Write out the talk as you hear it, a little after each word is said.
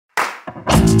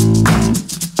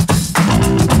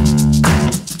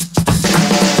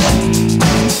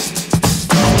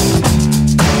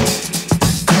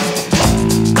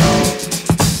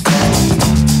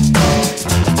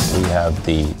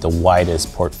the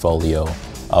widest portfolio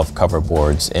of cover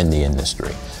boards in the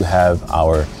industry. We have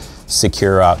our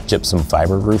Securock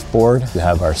Gypsum-Fiber Roof Board, we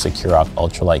have our Securock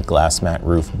UltraLight Glass Mat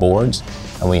Roof Boards,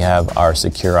 and we have our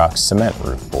Securock Cement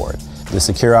Roof Board. The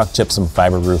Securock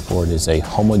Gypsum-Fiber Roof Board is a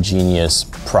homogeneous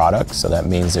product, so that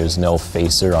means there's no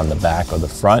facer on the back or the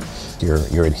front.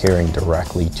 You're adhering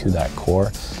directly to that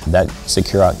core. That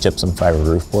Securock Gypsum-Fiber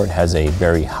Roof Board has a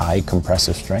very high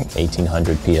compressive strength,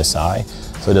 1800 PSI,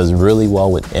 so it does really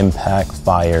well with impact,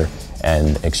 fire,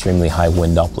 and extremely high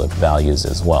wind uplift values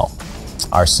as well.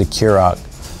 Our Securock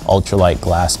UltraLight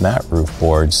Glass Mat Roof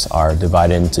Boards are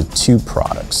divided into two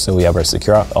products. So we have our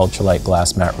Securock UltraLight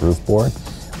Glass Mat Roof Board,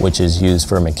 which is used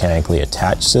for mechanically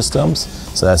attached systems.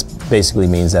 So that basically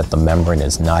means that the membrane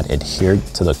is not adhered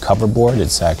to the cover board,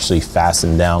 it's actually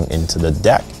fastened down into the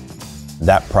deck.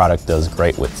 That product does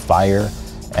great with fire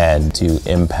and to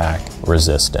impact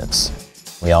resistance.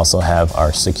 We also have our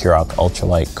Securock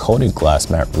UltraLight Coated Glass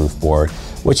Mat Roof Board,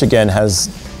 which again has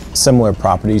similar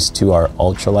properties to our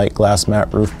UltraLight Glass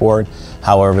Mat Roof Board.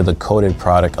 However, the coated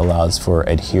product allows for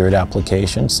adhered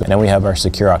applications. And then we have our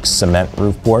Securock Cement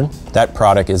Roof Board. That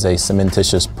product is a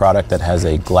cementitious product that has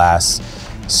a glass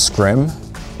scrim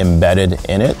embedded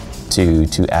in it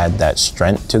to add that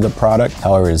strength to the product.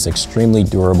 However, it's extremely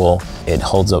durable. It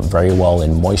holds up very well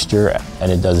in moisture,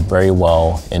 and it does very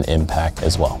well in impact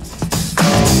as well.